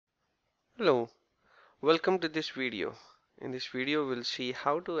Hello, welcome to this video. In this video, we'll see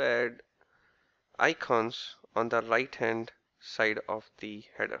how to add icons on the right hand side of the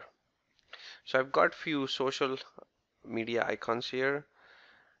header. So I've got few social media icons here.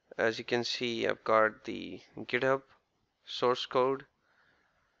 As you can see, I've got the GitHub source code,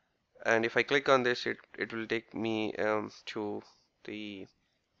 and if I click on this, it will take me to the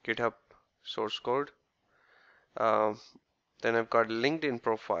GitHub source code. Um, then I've got LinkedIn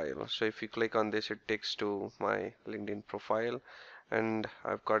profile. So if you click on this, it takes to my LinkedIn profile. And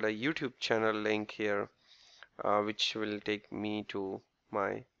I've got a YouTube channel link here, which will take me to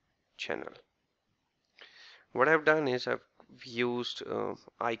my channel. What I've done is I've used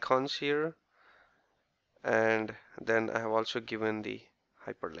icons here, and then I have also given the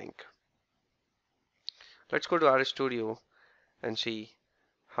hyperlink. Let's go to RStudio and see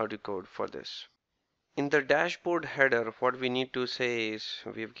how to code for this. In the dashboard header, what we need to say is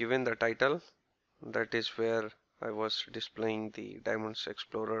we've given the title. That is where I was displaying the Diamonds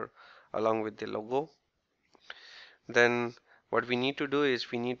Explorer along with the logo. Then what we need to do is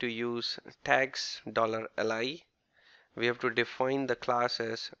we need to use tags $li. We have to define the class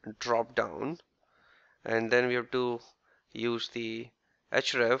as drop down, and then we have to use the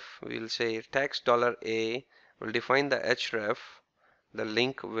href. We'll say tags $a will define the href, the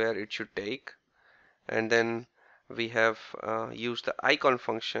link where it should take, and then we have used the icon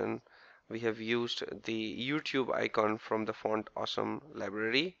function. We have used the YouTube icon from the Font Awesome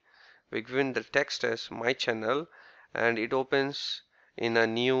library. We given the text as my channel, and it opens in a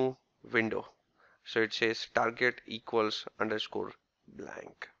new window. So it says target equals underscore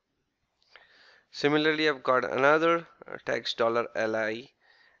blank. Similarly, I've got another text $li,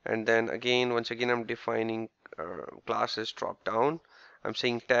 and then again, once again, I'm defining classes drop down. I'm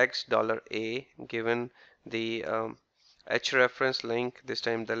saying tags $a given the href link, this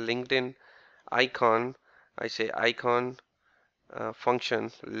time the LinkedIn icon. I say icon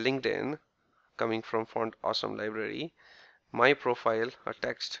function LinkedIn coming from Font Awesome library, my profile, a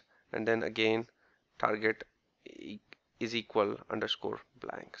text, and then again target is equal underscore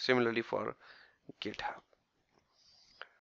blank. Similarly for GitHub.